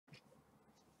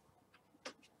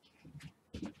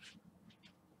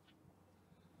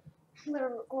I'm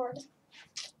gonna record.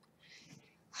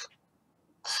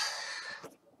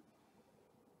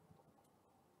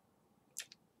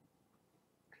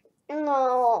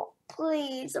 No,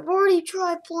 please. I've already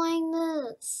tried playing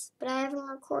this, but I haven't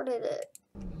recorded it.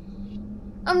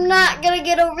 I'm not gonna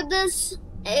get over this.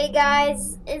 Hey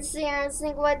guys, it's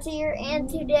TheIronSnake here, and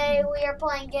today we are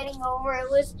playing Getting Over It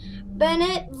with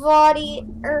Bennett, Foddy,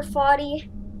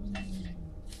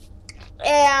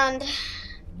 and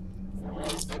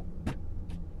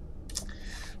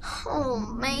oh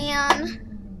man.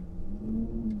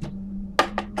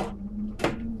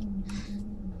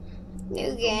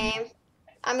 New game.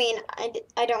 I mean,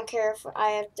 I don't care if I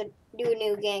have to do a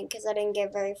new game because I didn't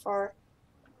get very far.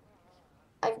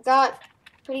 I've got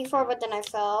pretty far, but then I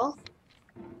fell.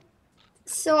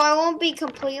 So I won't be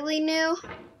completely new.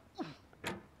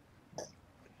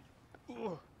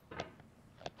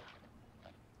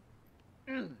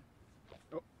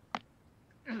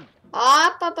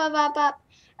 Up.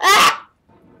 Ah!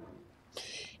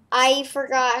 I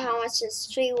forgot how much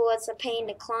this tree was a pain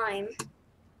to climb.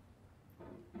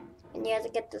 And you have to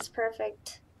get this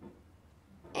perfect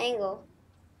angle.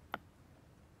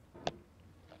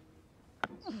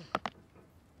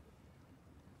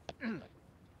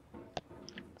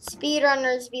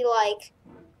 Speedrunners be like,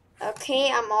 okay,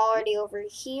 I'm already over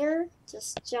here.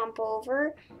 Just jump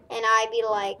over. And I'd be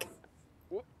like,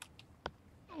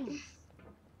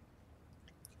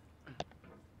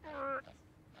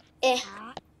 eh.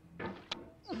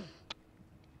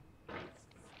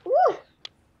 Woo!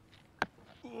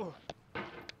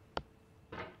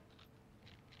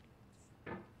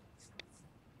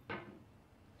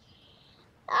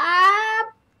 Ah!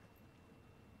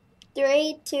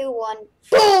 3, 2, 1,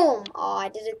 boom! Oh, I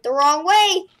did it the wrong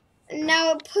way.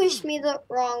 Now it pushed me the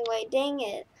wrong way. Dang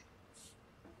it.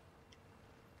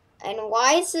 And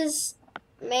why is this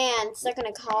man stuck in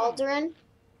a cauldron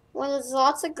when there's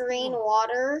lots of green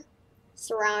water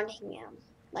surrounding him?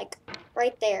 Like,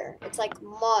 right there. It's like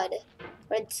mud,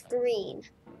 but it's green.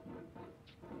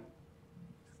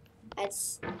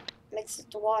 It's mixed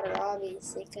with the water,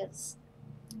 obviously, because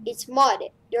it's mud,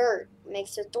 dirt,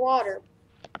 mixed with the water.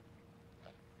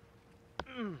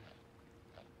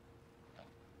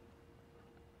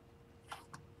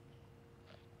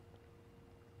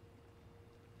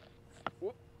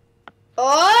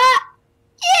 Oh!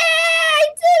 Yeah, I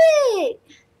did it!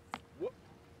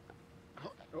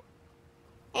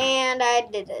 And I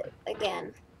did it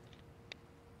again.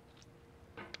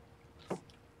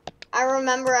 I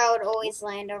remember I would always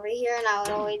land over here, and I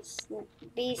would always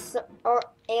be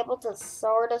able to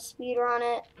sort of speedrun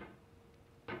it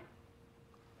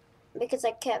because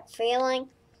I kept failing.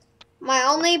 My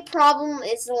only problem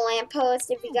is the lamppost.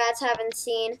 If you guys haven't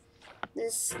seen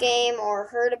this game or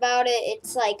heard about it,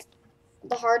 it's like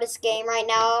the hardest game right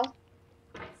now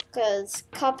because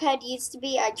Cuphead used to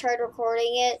be. I tried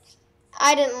recording it.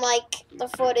 I didn't like the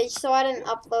footage, so I didn't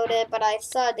upload it, but I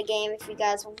saw the game if you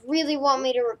guys really want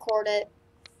me to record it.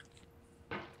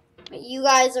 You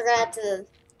guys are going to have to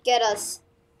get us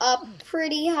up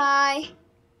pretty high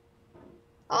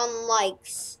on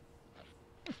likes.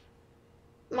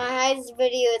 My highest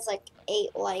video is like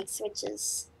 8 likes, which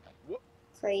is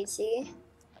crazy.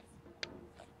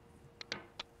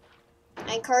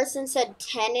 And Carson said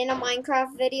 10 in a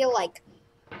Minecraft video, like,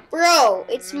 bro,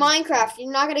 it's Minecraft.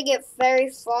 You're not going to get very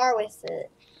far with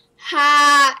it.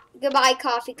 Ha! Goodbye,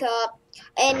 coffee cup.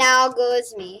 And now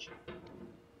goes me.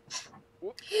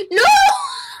 No!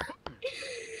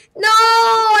 No!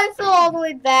 I fell all the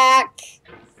way back.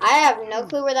 I have no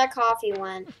clue where that coffee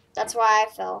went. That's why I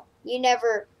fell. You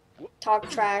never talk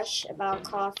trash about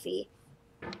coffee.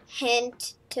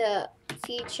 Hint to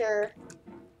future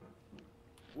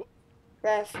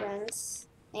reference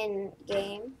in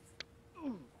game.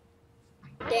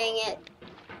 Dang it.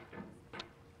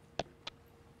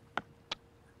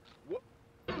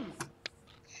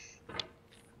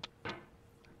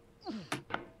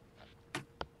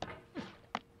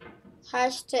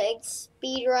 Hashtag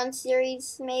speedrun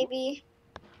series, maybe.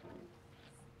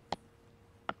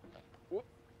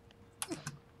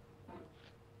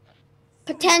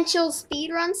 Potential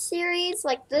speedrun series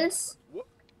like this.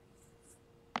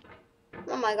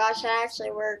 Oh my gosh, that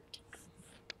actually worked.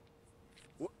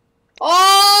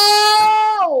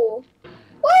 Oh!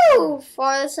 Woo!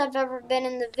 Farthest I've ever been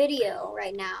in the video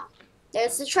right now.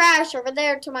 There's the trash over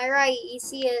there to my right. You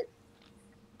see it.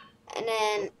 And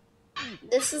then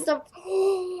this is the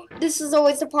this is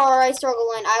always the part I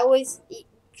struggle in. I always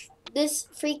this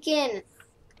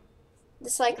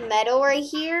like metal right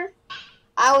here.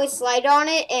 I always slide on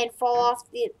it and fall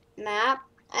off the map.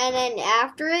 And then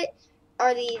after it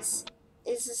are these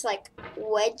is this like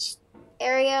wedge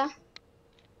area.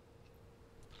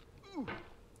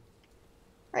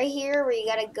 Right here where you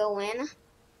gotta go in.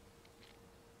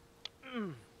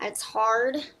 It's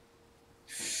hard.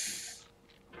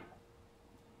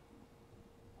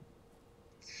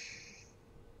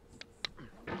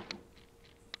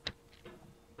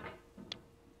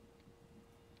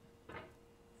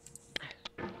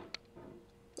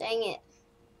 Dang it.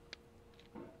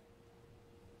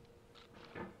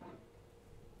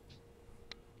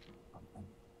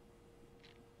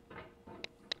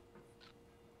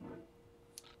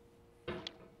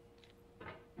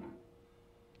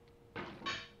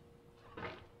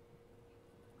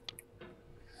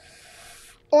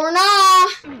 Or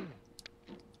not.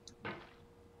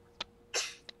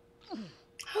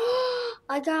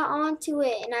 I got onto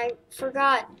it and I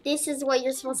forgot. This is what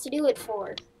you're supposed to do it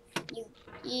for. You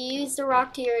use the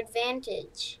rock to your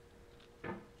advantage.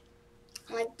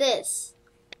 Like this.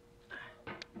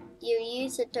 You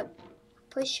use it to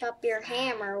push up your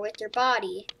hammer with your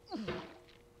body.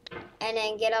 And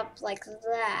then get up like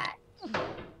that.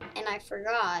 And I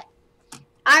forgot.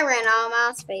 I ran out of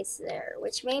mouse space there,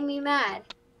 which made me mad.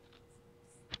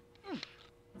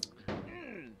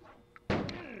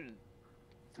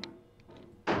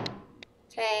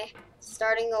 Okay,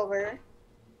 starting over.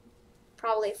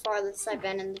 Probably farthest I've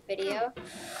been in the video.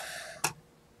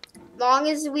 Long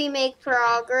as we make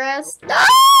progress. No!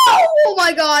 Oh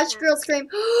my gosh, girl scream.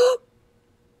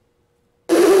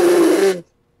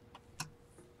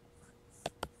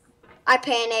 I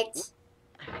panicked.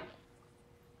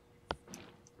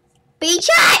 Beach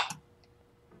it!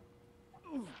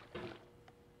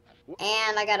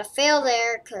 And I gotta fail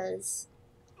there because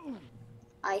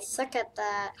I suck at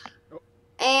that.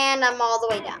 And I'm all the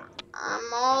way down.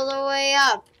 I'm all the way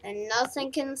up. And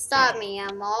nothing can stop me.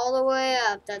 I'm all the way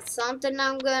up. That's something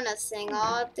I'm gonna sing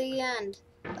all at the end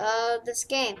of this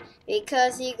game.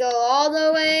 Because you go all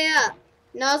the way up.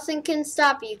 Nothing can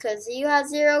stop you because you have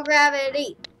zero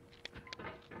gravity.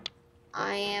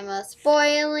 I am a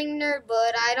spoiling nerd,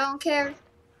 but I don't care.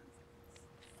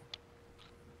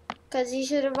 Because you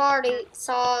should have already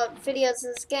saw videos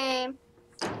of this game.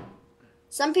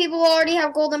 Some people already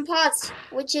have golden pots,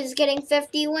 which is getting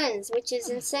 50 wins, which is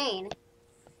insane.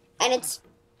 And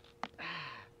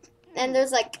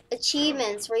there's like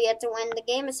achievements where you have to win the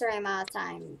game a certain amount of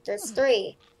time. There's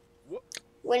 3.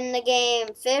 Win the game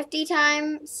 50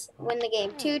 times, win the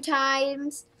game 2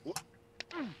 times.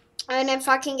 And if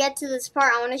I can get to this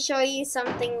part, I want to show you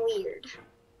something weird.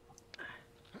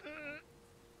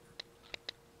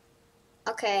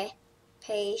 Okay,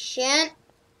 patient.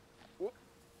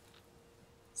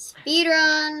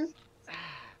 Speedrun.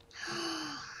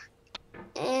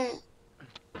 And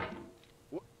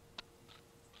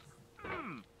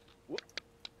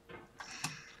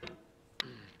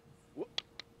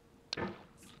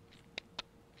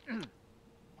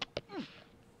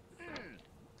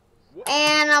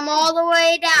I'm all the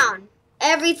way down.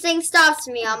 Everything stops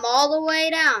me. I'm all the way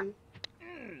down.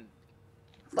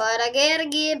 But I gotta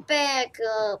get back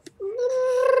up.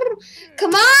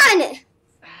 Come on!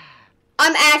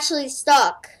 I'm actually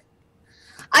stuck.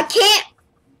 I can't.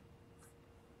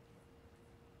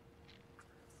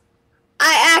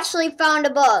 I actually found a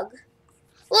bug.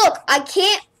 Look, I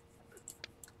can't.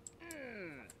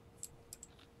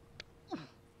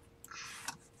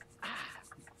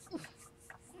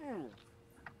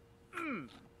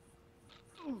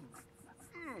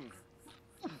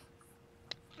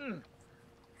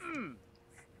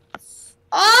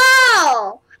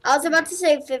 Oh! I was about to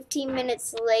say 15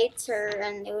 minutes later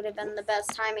and it would have been the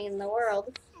best timing in the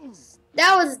world.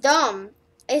 That was dumb.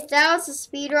 If that was a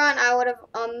speed run, I would have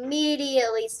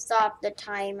immediately stopped the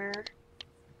timer.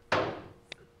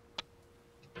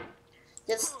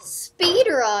 Just speed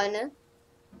run.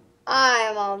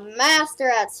 I'm a master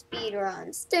at speed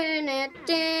runs. Woo!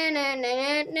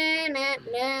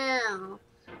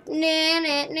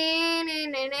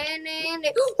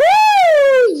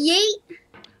 Yeet!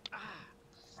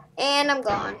 And I'm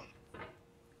gone.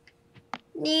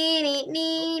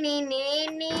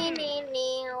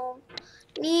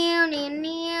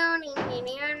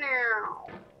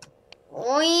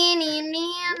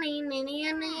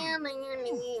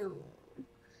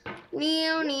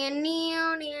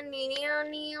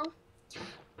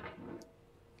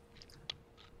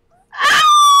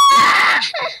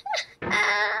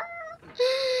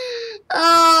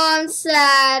 Oh, I'm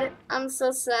sad. I'm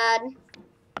so sad.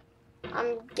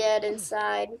 I'm dead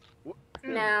inside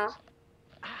now.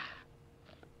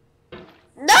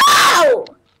 No!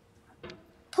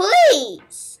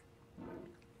 Please!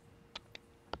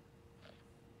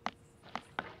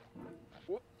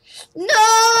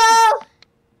 No!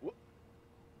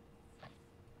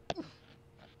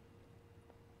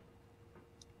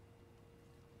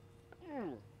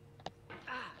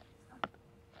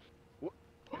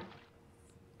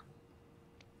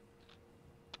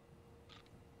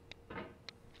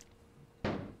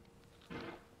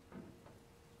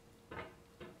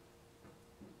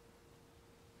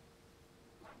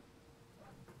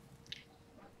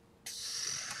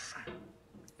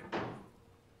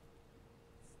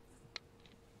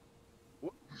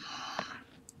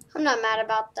 I'm not mad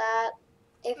about that.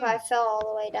 If I fell all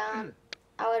the way down,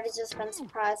 I would have just been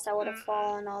surprised I would have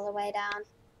fallen all the way down.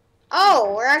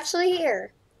 Oh, we're actually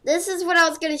here. This is what I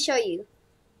was going to show you.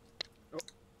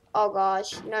 Oh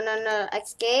gosh. No, no, no.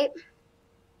 Escape.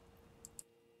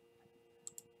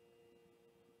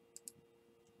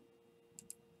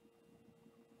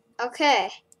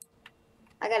 Okay.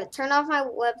 I gotta turn off my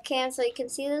webcam so you can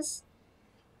see this.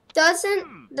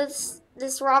 Doesn't this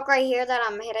rock right here that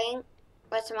I'm hitting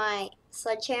with my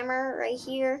sledgehammer right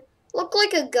here look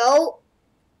like a goat?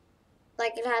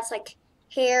 Like it has like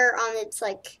hair on its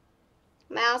like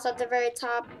mouth at the very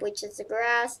top, which is the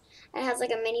grass. It has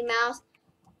like a mini mouth.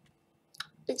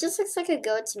 It just looks like a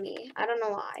goat to me. I don't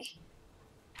know why.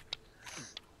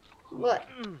 But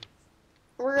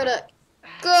we're gonna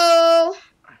go.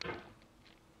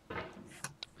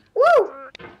 Woo!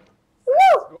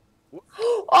 Woo!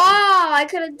 Oh, I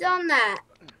could have done that.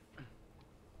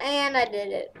 And I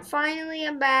did it. Finally,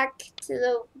 I'm back to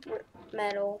the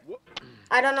metal.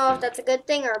 I don't know if that's a good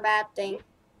thing or a bad thing.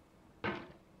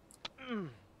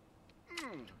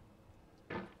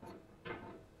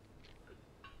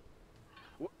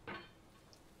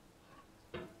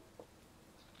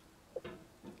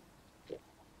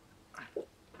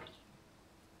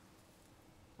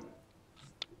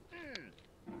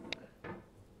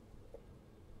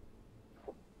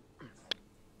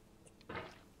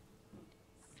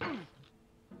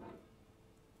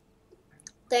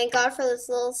 Thank God for this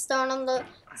little stone on the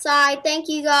side. Thank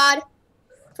you, God,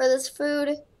 for this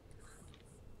food.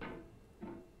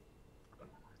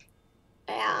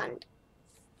 And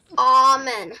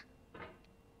amen.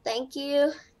 Thank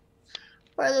you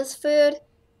for this food.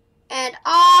 And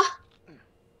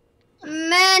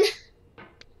amen.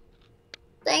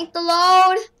 Thank the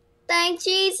Lord. Thank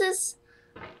Jesus.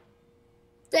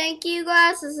 Thank you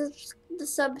guys, the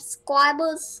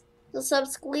subscribers, the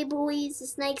subscribers, the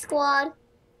Snake Squad.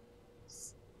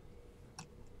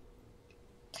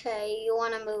 Okay, you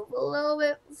want to move a little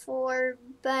bit forward,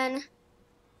 Ben.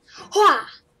 Hwah!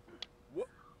 Yeah!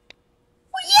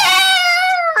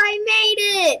 I made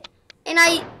it! And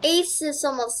I aced this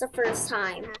almost the first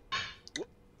time.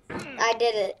 I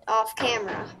did it off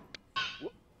camera.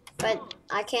 But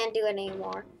I can't do it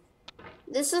anymore.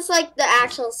 This is like the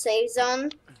actual save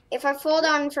zone. If I fall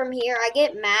down from here, I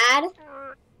get mad.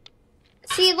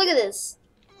 See, look at this.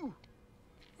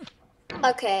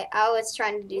 Okay, I was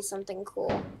trying to do something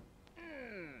cool.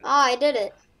 Oh, I did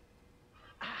it.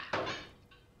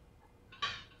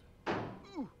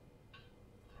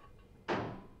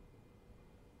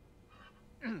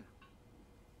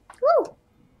 Woo!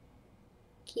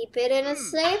 Keep it in a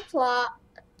safe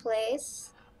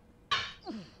place.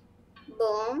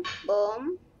 Boom,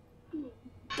 boom,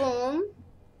 boom.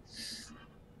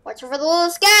 Watch out for the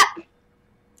little scat.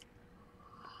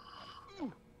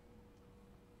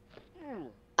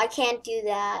 I can't do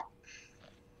that.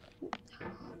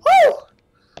 Woo!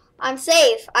 I'm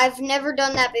safe. I've never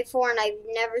done that before, and I've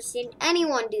never seen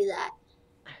anyone do that.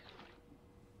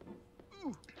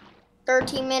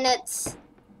 13 minutes.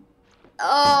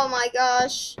 Oh my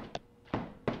gosh.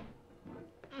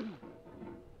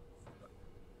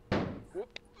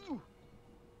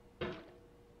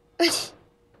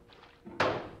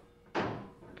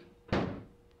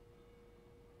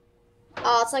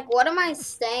 Oh, it's like, what am I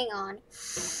staying on?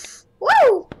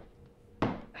 Woo!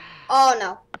 Oh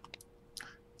no.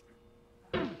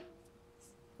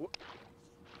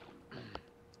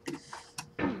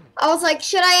 I was like,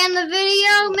 should I end the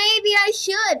video? Maybe I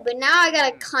should, but now I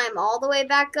gotta climb all the way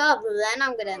back up, then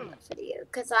I'm gonna end the video,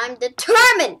 because I'm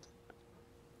determined!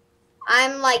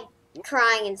 I'm like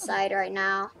crying inside right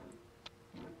now.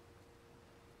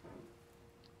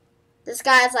 This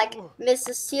guy's like,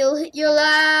 Mr. Steal Your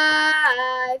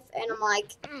Life, and I'm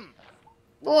like,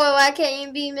 boy, why can't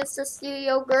you be Mr. Steal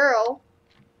Your Girl?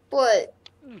 But,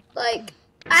 like,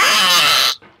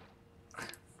 ah!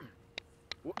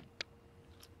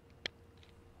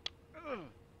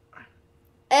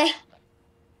 Eh.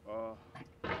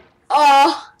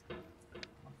 Oh.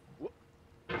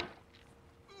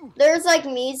 There's like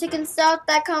music and stuff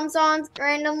that comes on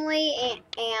randomly,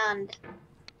 and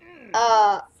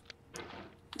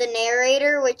the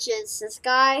narrator, which is this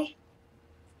guy.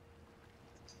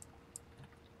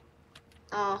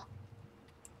 Oh.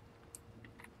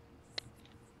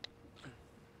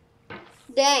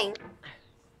 Dang.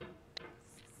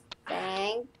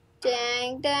 Dang,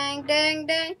 dang, dang, dang,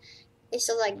 dang. It's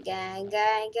just like gang,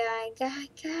 gang, gang, gang,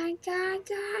 gang, gang,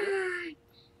 gang.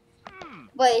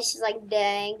 But it's just like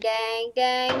dang, dang,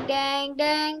 dang, dang,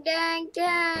 dang, dang,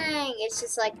 dang. It's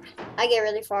just like I get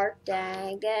really far.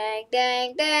 Dang, dang,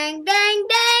 dang, dang, dang,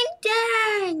 dang,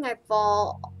 dang. I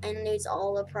fall and lose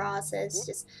all the process.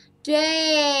 Just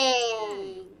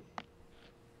dang.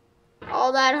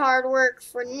 All that hard work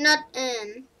for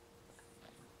nothing.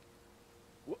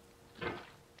 Woo!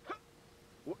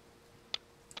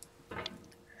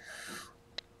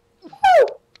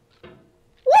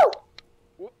 Woo!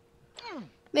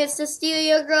 Mr. Steal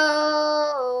Your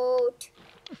Goat.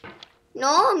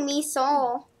 No,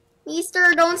 Miso.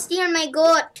 Mister, don't steal my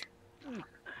goat.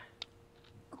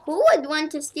 Who would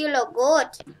want to steal a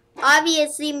goat?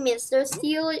 Obviously, Mr.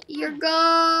 Steal Your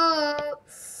Goat.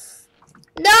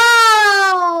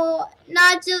 No!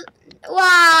 Not just...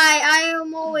 Why? I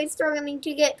am always struggling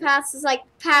to get past this, like,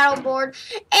 paddleboard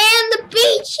and the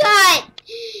beach hut!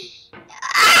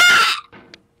 Ah!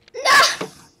 No!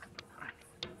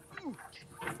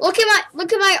 Look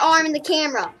at my arm in the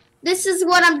camera. This is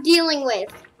what I'm dealing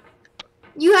with.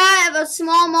 You have a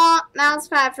small mouse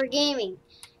pad for gaming.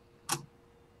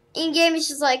 In game, it's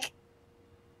just like,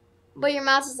 but your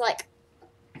mouse is like.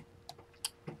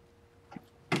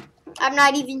 I'm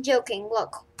not even joking.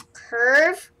 Look,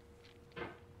 curve.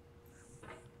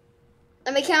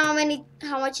 Let me count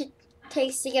how much it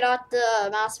takes to get off the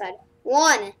mouse pad.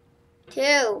 1,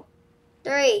 2,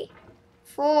 3,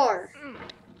 4.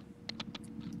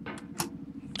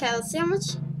 Okay, let's see how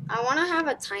much. I want to have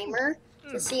a timer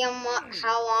to see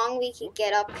how long we can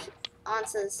get up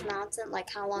onto this mountain,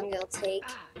 like how long it'll take.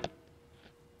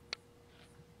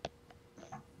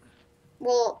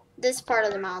 Well, this part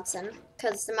of the mountain,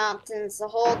 because the mountain's the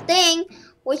whole thing,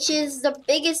 which is the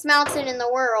biggest mountain in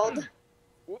the world.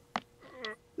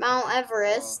 Mount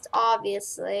Everest,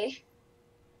 obviously.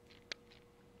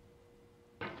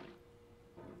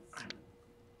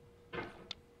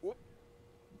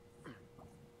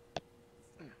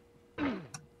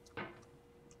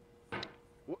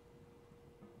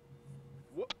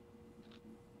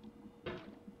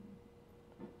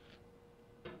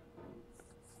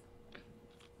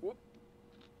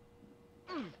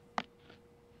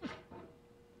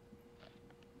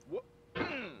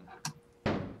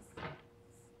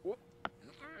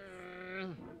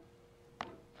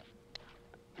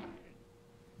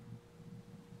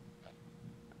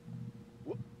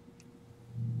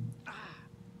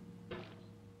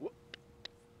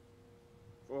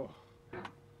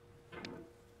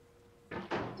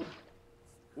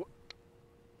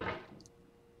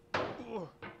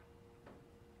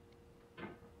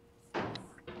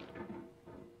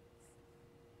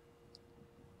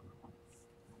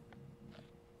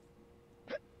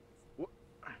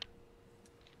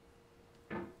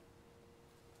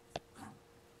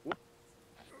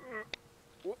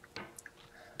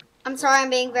 I'm sorry, I'm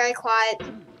being very quiet.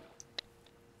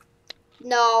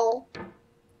 No.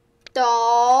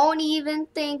 Don't even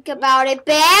think about it,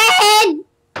 Ben!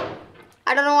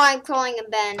 I don't know why I'm calling him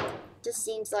Ben. Just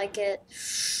seems like it.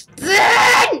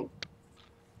 Ben!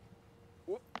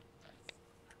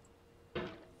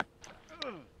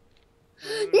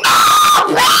 No,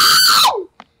 Ben!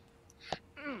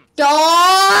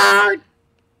 Don't!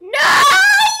 No!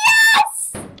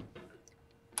 Yes!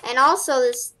 And also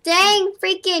this dang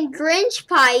freaking Grinch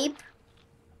pipe.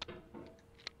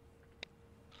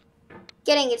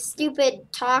 Getting a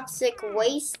stupid toxic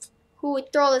waste. Who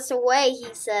would throw this away,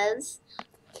 he says.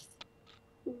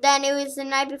 Then it was the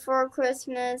night before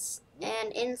Christmas,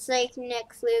 and Insect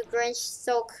Nick flew. Grinch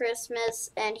stole Christmas,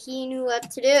 and he knew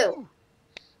what to do.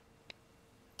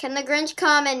 Can the Grinch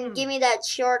come and give me that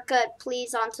shortcut,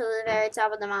 please, onto the very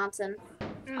top of the mountain?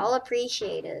 I'll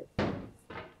appreciate it.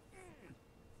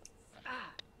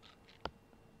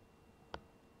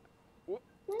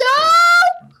 No!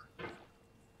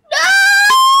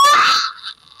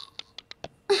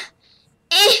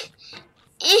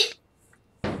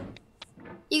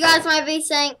 You guys might be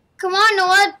saying, come on,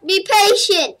 Noah, be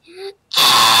patient.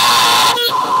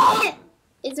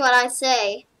 Is what I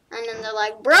say. And then they're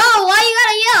like, bro, why you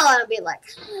gotta yell? And I'll be like,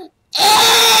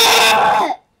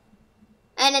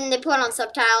 and then they put on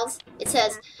subtitles. It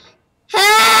says,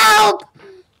 help!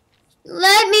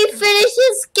 Let me finish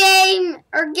this game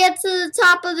or get to the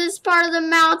top of this part of the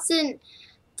mountain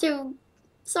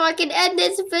so I can end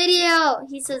this video.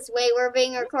 He says, wait, we're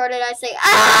being recorded. I say,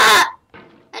 ah!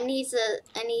 And he's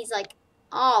like,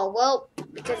 oh, well,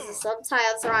 because the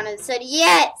subtitles are on, it said,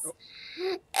 yes!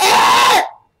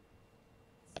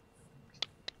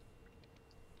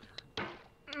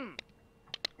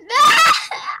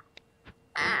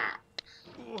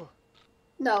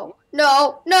 No,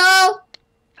 no, no!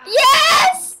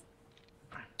 Yes!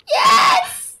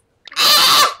 Yes!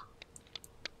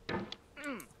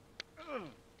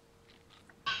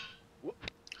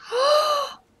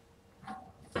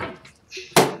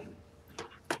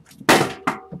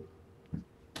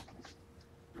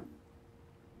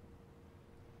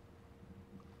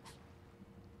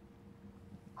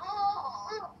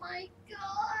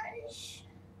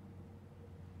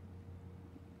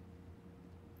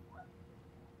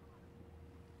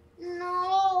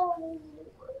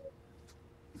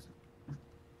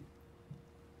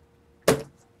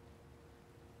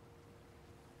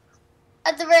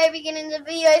 At the very beginning of the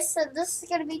video, I said this is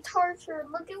gonna be torture.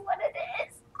 Look at what it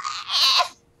is.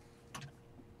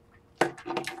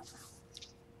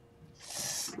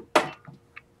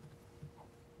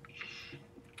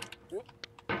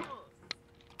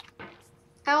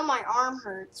 Ow, my arm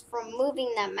hurts from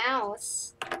moving that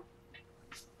mouse.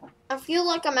 I feel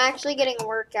like I'm actually getting a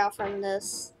workout from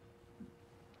this.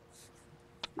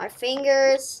 My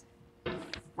fingers,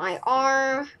 my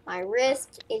arm, my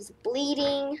wrist is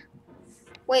bleeding.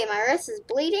 Wait, my wrist is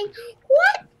bleeding?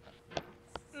 What?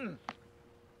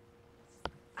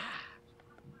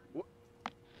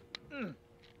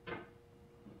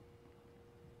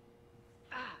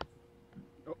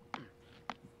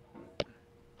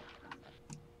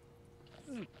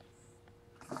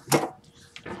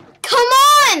 Come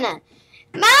on!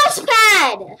 Mouse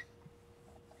pad!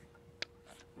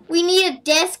 We need a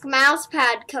desk mouse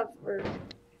pad cover.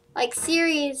 Like,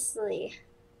 seriously.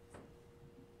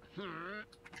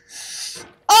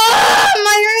 Oh,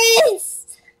 my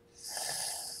wrist!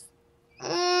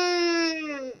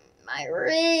 My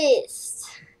wrist.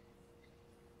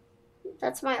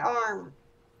 That's my arm.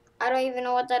 I don't even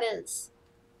know what that is.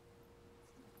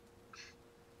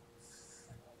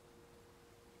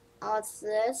 Oh, it's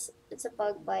this. It's a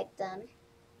bug bite then.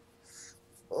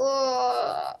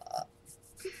 Oh.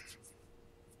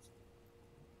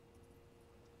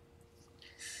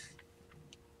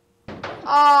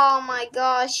 Oh my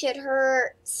gosh, it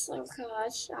hurts. Oh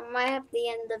gosh, I might have to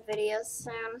end the video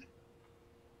soon.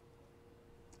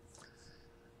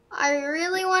 I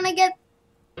really want to get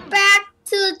back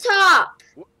to the top.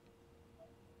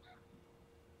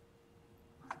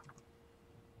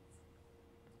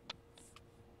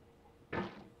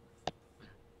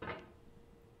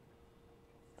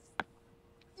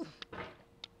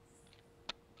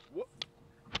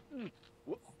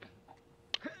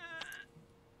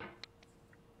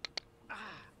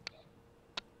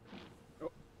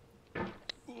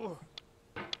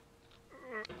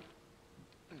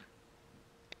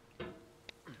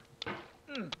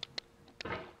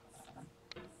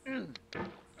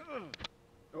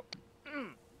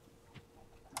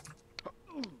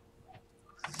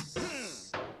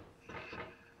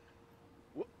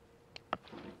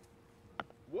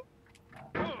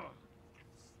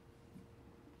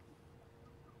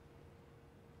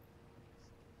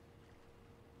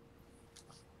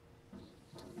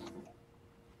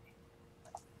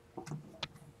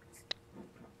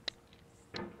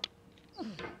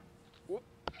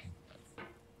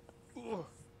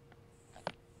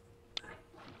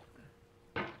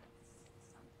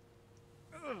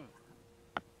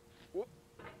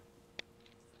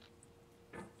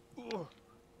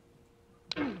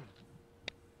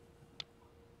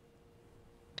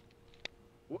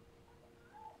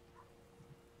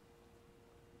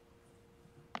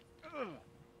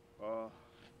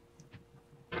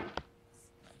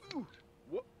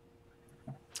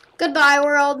 Goodbye,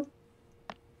 world.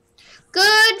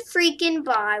 Good freaking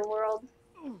bye, world.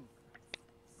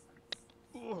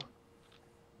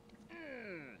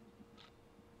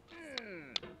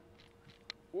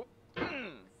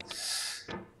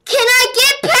 Can I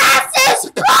get past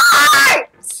this part?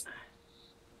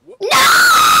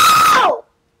 No!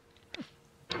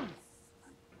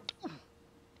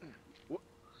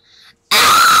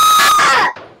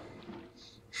 Ah!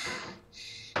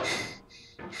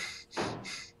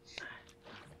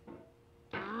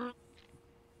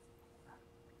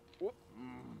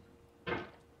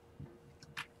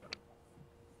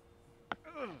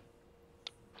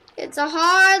 It's a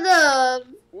hard love.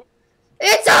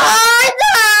 It's a hard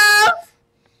love.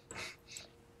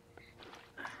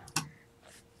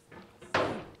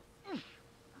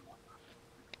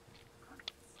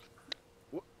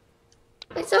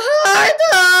 It's a hard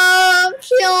love.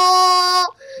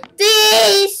 Kill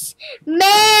this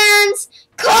man's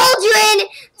cauldron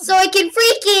so I can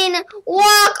freaking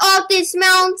walk off this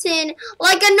mountain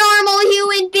like a normal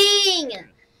human being.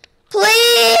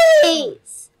 Please.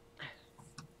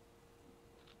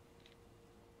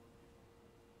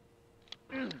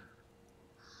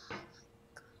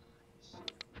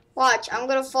 Watch, I'm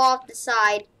gonna fall off the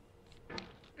side.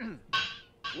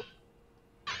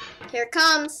 Here it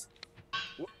comes.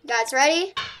 You guys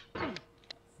ready?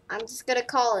 I'm just gonna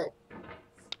call it.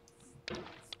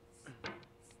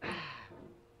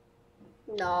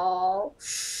 No.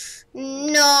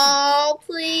 No,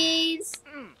 please.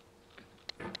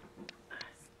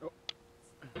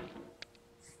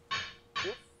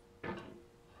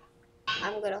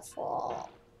 I'm gonna fall.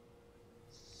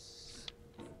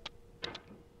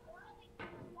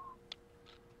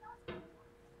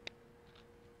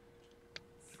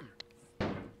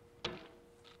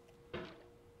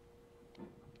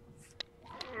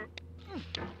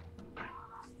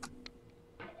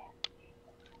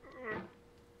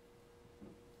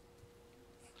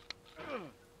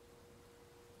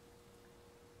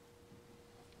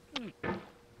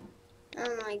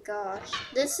 Oh my gosh.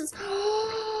 This is...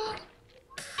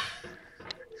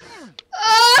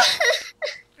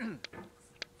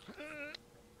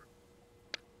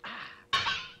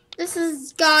 This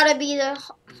has gotta be the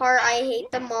part I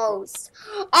hate the most.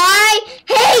 I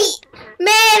hate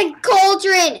Man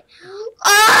Cauldron!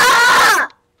 Ah!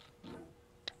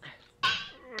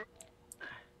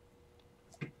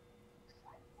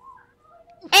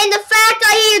 And the fact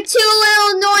I hear two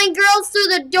little annoying girls through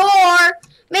the door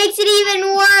makes it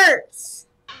even worse.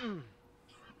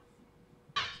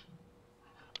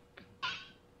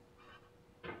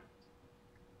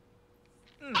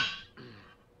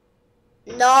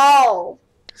 No.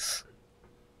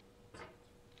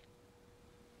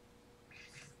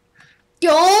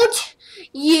 Don't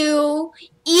you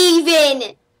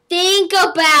even think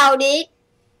about it.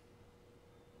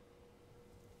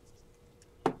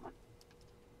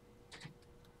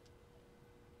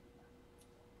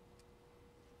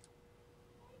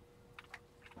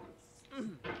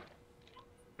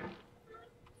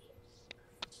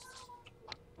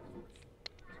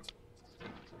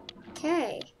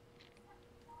 Okay.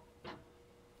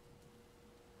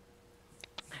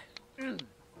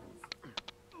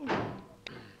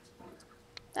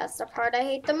 That's the part I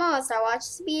hate the most. I watch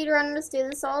speedrunners do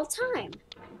this all the time.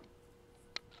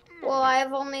 Well,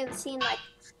 I've only seen like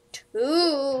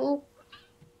 2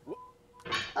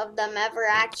 of them ever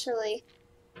actually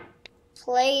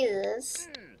play this.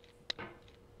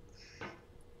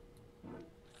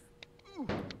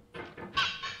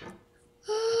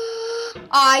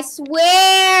 I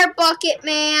swear, Bucket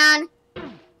Man,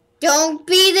 don't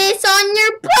be this on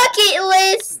your bucket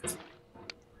list.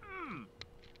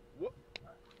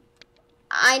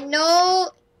 I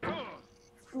know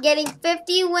getting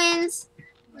 50 wins.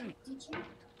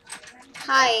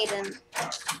 Hi, Aiden.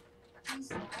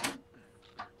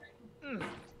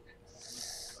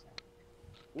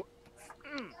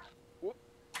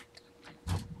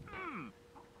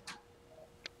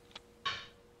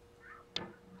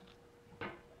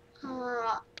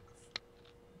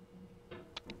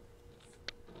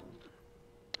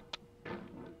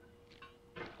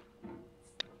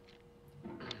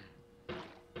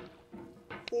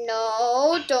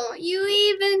 No, don't you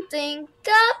even think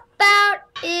about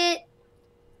it.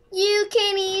 You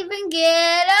can't even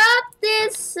get up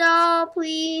this, so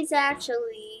please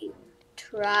actually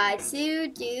try to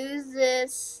do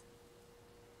this.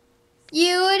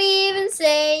 You would even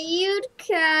say you'd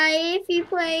cry if you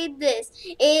played this.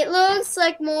 It looks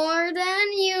like more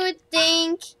than you would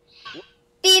think.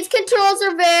 These controls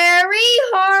are very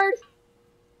hard.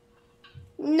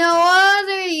 No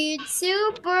other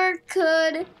YouTuber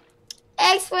could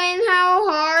explain how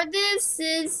hard this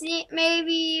is.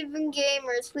 Maybe even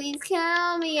gamers. Please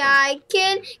tell me I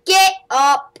can get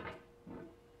up.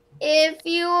 If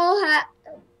you will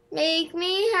make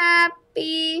me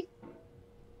happy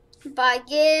by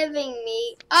giving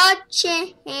me a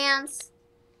chance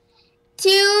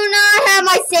to not have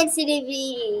my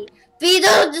sensitivity be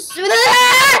the...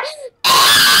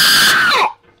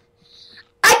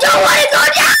 I don't want to go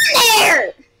down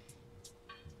there!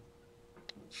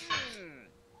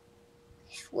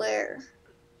 I swear,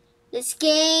 this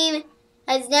game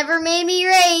has never made me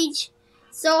rage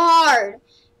so hard.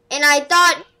 And I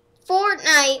thought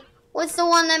Fortnite was the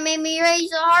one that made me rage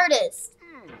the hardest.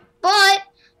 But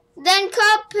then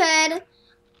Cuphead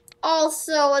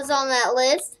also was on that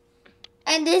list.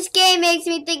 And this game makes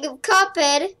me think of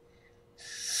Cuphead.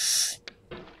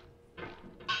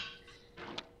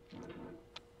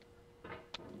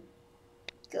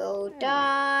 Go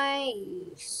die,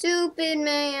 you stupid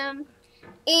man,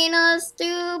 in a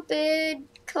stupid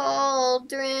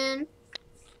cauldron.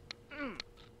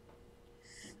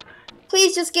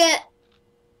 Please just get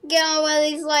on one of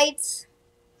these lights.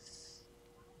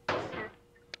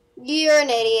 You're an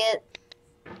idiot.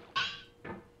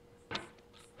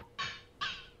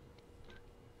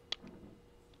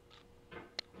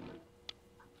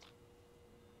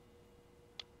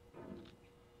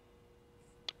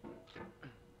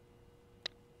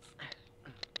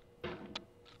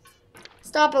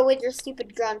 Stop it with your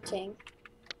stupid grunting.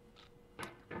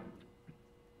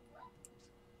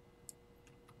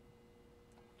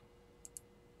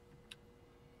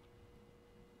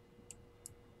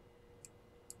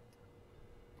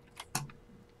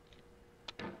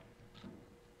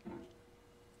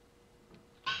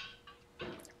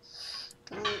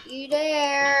 Don't you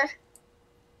dare.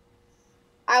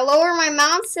 I lower my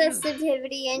mouth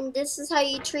sensitivity and this is how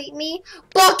you treat me?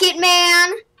 Bucket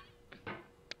Man!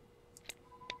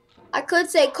 I could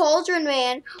say Cauldron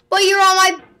Man, but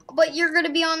you're gonna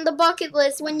be on the bucket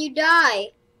list when you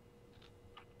die.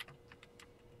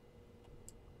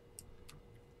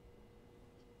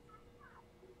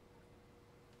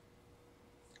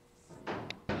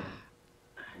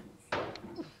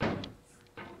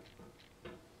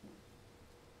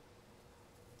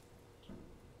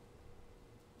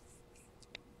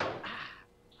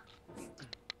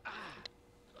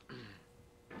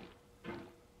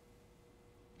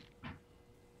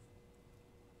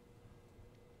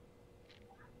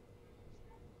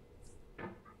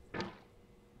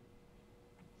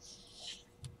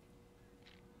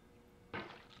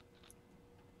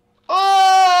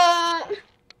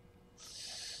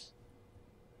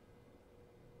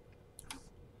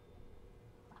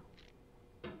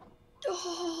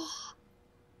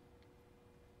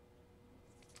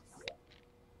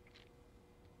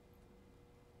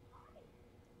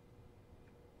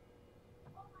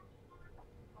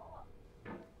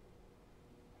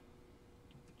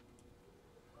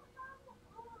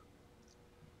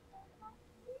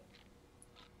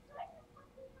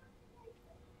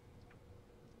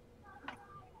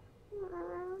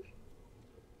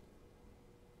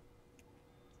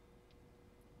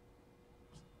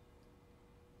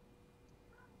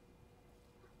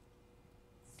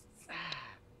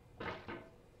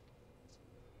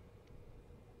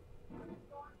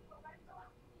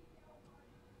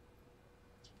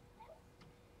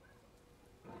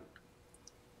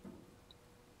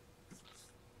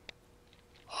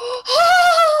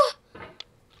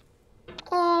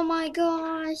 my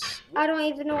gosh. I don't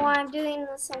even know why I'm doing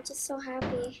this. I'm just so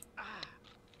happy.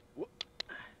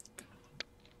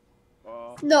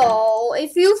 No,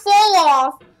 if you fall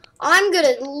off, I'm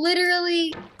gonna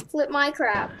literally flip my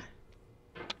crap.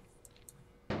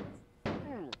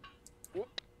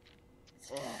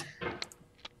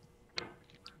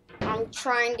 I'm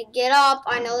trying to get up.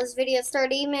 I know this video is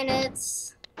 30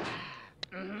 minutes.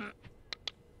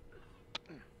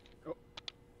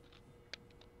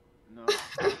 No.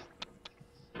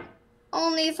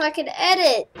 Only if I could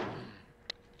edit.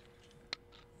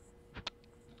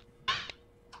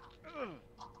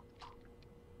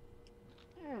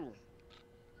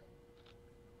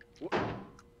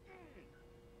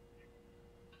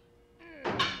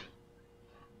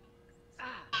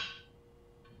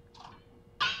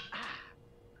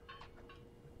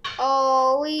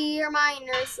 Oh, we are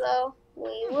minors, though.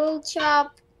 We will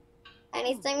chop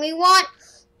anything we want.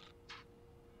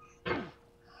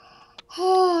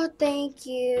 Oh, thank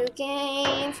you,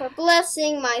 game, for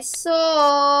blessing my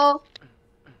soul.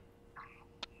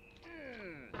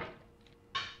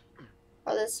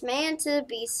 For this man to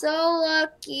be so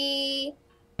lucky.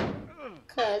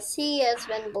 'Cause he has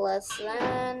been blessed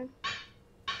then.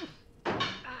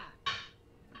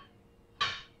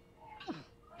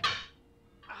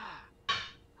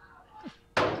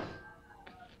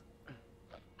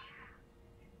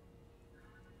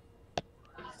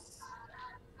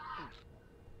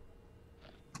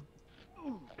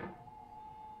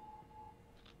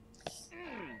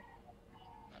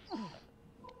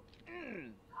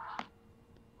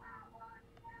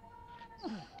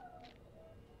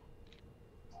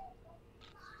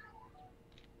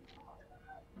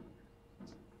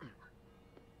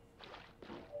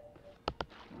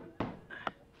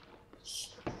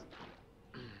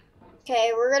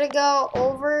 Okay, we're gonna go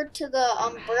over to the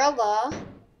umbrella.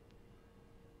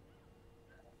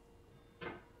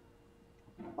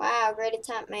 Wow, great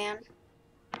attempt, man.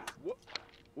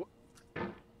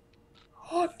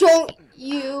 Don't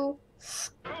you.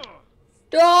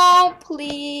 Don't,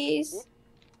 please.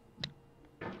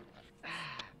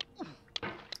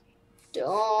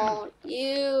 Don't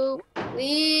you,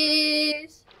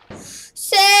 please.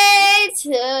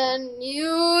 Satan,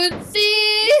 you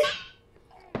see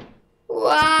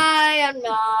why I'm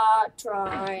not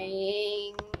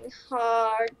trying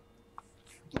hard.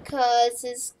 Because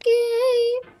this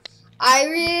game, I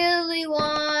really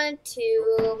want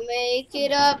to make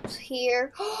it up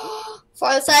here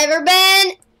for the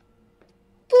Cyberman.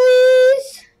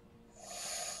 Please.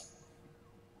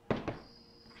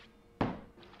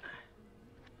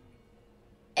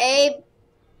 Abe,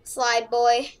 slide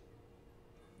boy.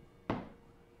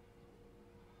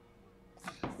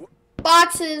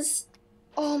 Boxes.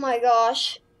 Oh my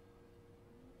gosh.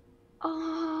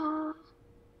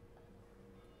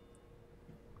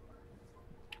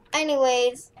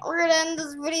 Anyways, we're gonna end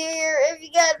this video here. If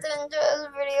you guys did enjoy this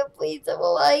video, please leave a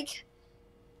like.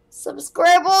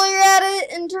 Subscribe while you're at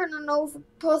it and turn on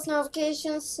post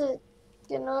notifications to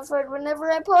get notified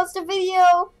whenever I post a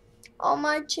video on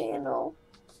my channel.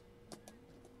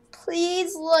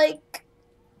 Please like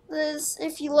this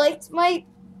if you liked my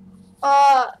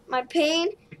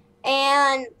pain,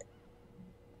 and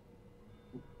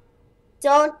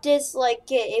don't dislike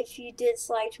it if you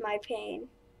disliked my pain.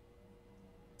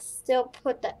 Still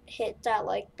hit that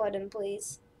like button,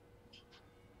 please.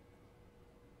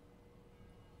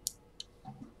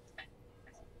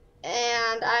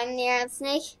 And I'm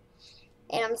TheIronSnake,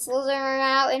 and I'm still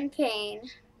out in pain.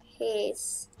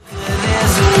 Peace.